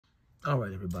All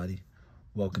right, everybody,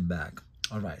 welcome back.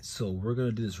 All right, so we're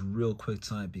gonna do this real quick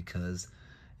tonight because,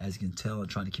 as you can tell, I'm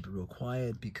trying to keep it real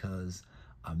quiet because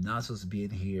I'm not supposed to be in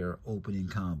here opening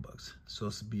comic books. I'm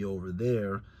supposed to be over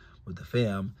there with the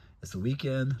fam. It's the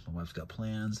weekend. My wife's got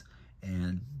plans,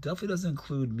 and definitely doesn't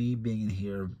include me being in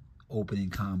here opening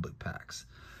comic book packs.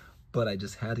 But I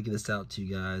just had to get this out to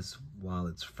you guys while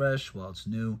it's fresh, while it's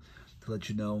new, to let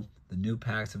you know the new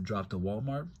packs have dropped to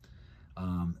Walmart.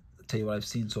 Tell you what I've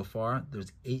seen so far.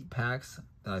 There's 8 packs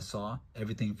that I saw.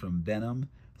 Everything from Venom,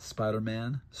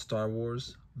 Spider-Man, Star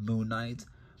Wars, Moon Knight.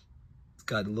 It's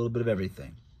got a little bit of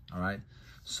everything. All right.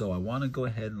 So I want to go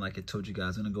ahead and, like I told you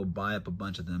guys, I'm going to go buy up a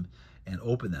bunch of them and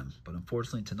open them. But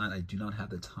unfortunately tonight I do not have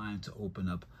the time to open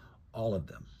up all of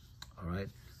them. All right.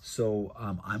 So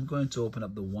I'm going to open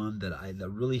up the one that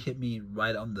really hit me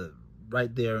right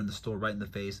there in the store, right in the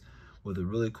face, with a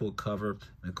really cool cover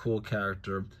and a cool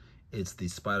character. It's the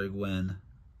Spider-Gwen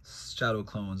Shadow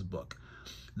Clones book.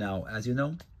 Now, as you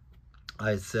know,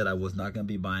 I said I wasn't going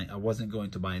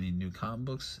to buy any new comic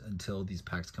books until these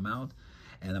packs come out.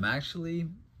 And I'm actually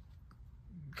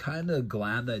kind of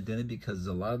glad that I didn't, because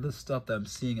a lot of the stuff that I'm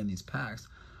seeing in these packs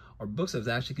are books I was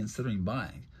actually considering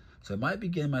buying. So I might be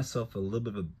getting myself a little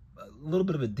bit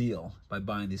of a deal by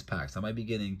buying these packs. I might be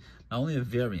getting not only a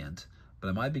variant, but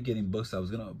I might be getting books I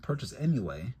was going to purchase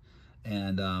anyway,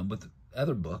 and with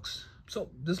other books. So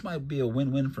this might be a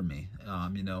win-win for me.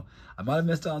 You know, I might have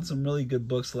missed out on some really good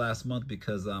books last month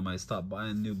because I stopped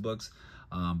buying new books.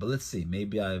 But let's see.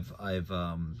 Maybe I'll read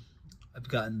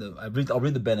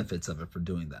the benefits of it for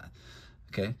doing that.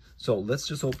 Okay, so let's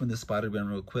just open this Spider-Gwen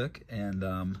real quick and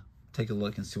take a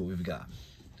look and see what we've got.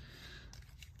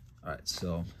 All right,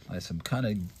 so I'm kind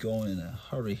of going in a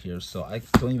hurry here, so I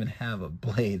don't even have a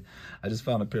blade. I just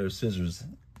found a pair of scissors,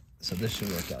 so this should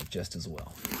work out just as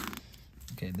well.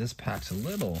 Okay, this pack's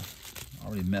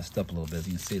already messed up a little bit. As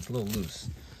you can see, it's a little loose.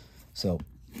 So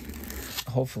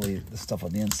hopefully the stuff on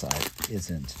the inside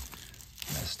isn't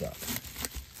messed up.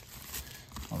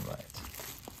 All right.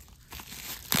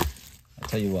 I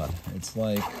tell you what, it's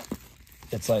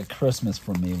like Christmas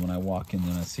for me when I walk in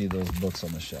and I see those books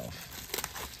on the shelf.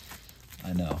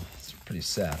 I know, it's pretty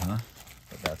sad, huh?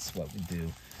 But that's what we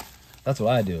do. That's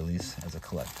what I do, at least, as a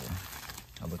collector.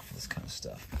 I look for this kind of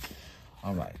stuff.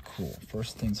 All right, cool.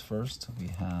 First things first, we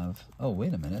have... Oh,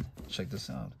 wait a minute. Check this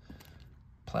out.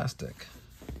 Plastic.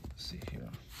 Let's see here.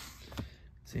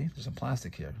 See, there's some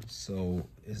plastic here. So,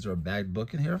 is there a bagged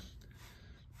book in here?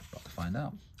 About to find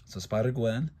out. So,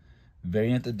 Spider-Gwen,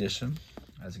 variant edition,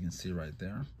 as you can see right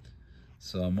there.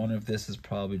 So I'm wondering if this is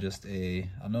probably just I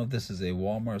don't know if this is a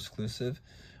Walmart exclusive.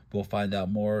 We'll find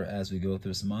out more as we go through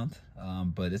this month.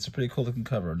 But it's a pretty cool looking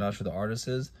cover. I'm not sure the artist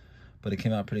is, but it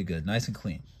came out pretty good. Nice and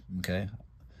clean, okay?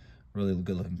 Really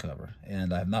good looking cover.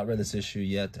 And I have not read this issue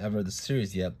yet. I haven't read the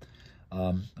series yet.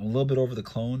 I'm a little bit over the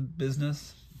clone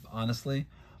business, honestly.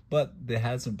 But they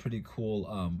had some pretty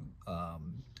cool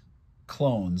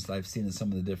clones I've seen in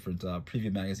some of the different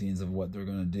preview magazines of what they're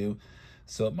going to do.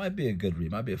 So it might be a good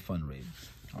read, might be a fun read.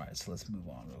 All right, so let's move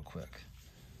on real quick.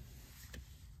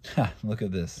 Look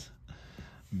at this.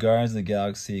 Guardians of the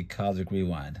Galaxy Cosmic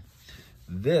Rewind.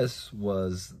 This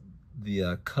was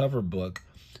the cover book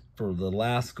for the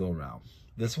last go-round.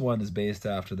 This one is based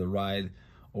after the ride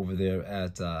over there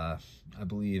at, I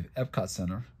believe, Epcot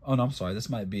Center. Oh, no, I'm sorry. This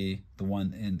might be the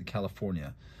one in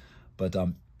California. But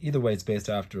either way, it's based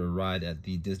after a ride at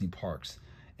the Disney parks.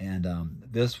 And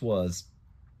this was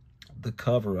the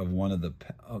cover of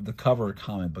the cover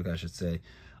comic book, I should say,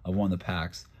 of one of the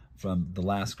packs from the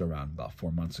last go round about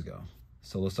 4 months ago.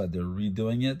 So it looks like they're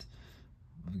redoing it.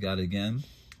 We've got it again.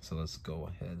 So let's go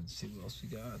ahead and see what else we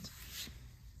got.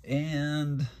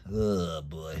 And oh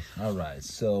boy. All right.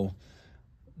 So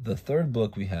the third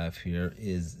book we have here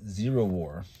is Zero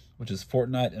War, which is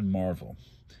Fortnite and Marvel.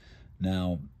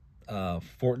 Now,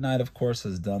 Fortnite, of course,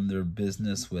 has done their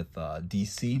business with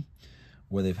DC,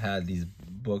 where they've had these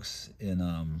books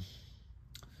in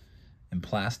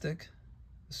plastic.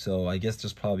 So I guess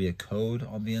there's probably a code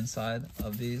on the inside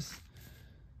of these.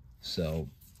 So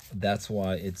that's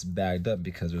why it's bagged up,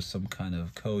 because there's some kind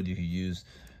of code you can use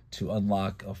to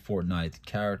unlock a Fortnite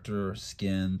character,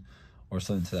 skin, or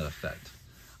something to that effect.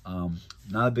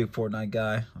 Not a big Fortnite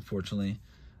guy, unfortunately.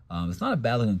 It's not a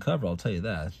bad looking cover, I'll tell you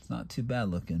that. It's not too bad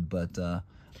looking, but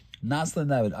not something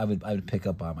that I would pick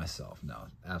up by myself. No,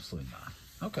 absolutely not.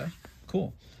 Okay,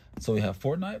 cool. So we have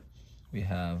Fortnite, we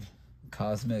have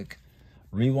Cosmic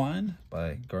Rewind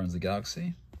by Guardians of the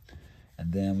Galaxy,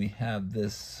 and then we have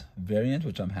this variant,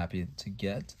 which I'm happy to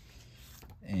get.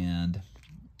 And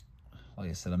Like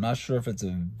I said, I'm not sure if it's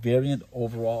a variant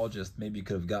overall, just maybe you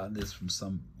could have gotten this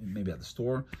from maybe at the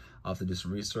store. I'll have to do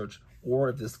some research. Or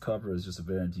if this cover is just a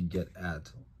variant you can get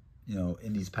at,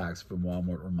 in these packs from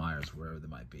Walmart or Myers, wherever they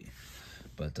might be.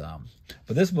 But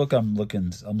this book I'm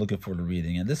looking forward to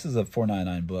reading, and this is a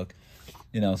 $4.99 book.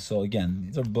 So again,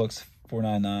 these are books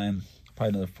 $4.99,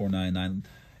 probably another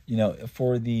 $4.99.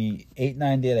 For the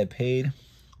 $8.90 that I paid,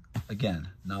 again,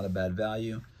 not a bad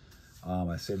value.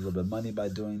 I saved a little bit of money by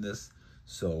doing this.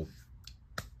 So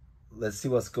let's see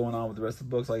what's going on with the rest of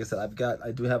the books. Like I said,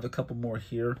 I do have a couple more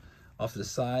here off to the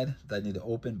side that I need to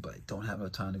open, but I don't have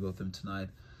enough time to go through them tonight.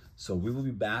 So we will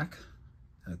be back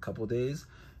in a couple of days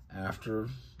after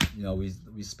we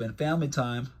spend family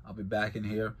time. I'll be back in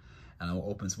here and I will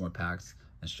open some more packs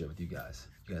and share with you guys.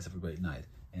 You guys have a great night,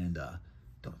 and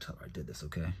don't tell her I did this,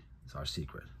 okay? It's our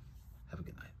secret. Have a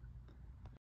good night.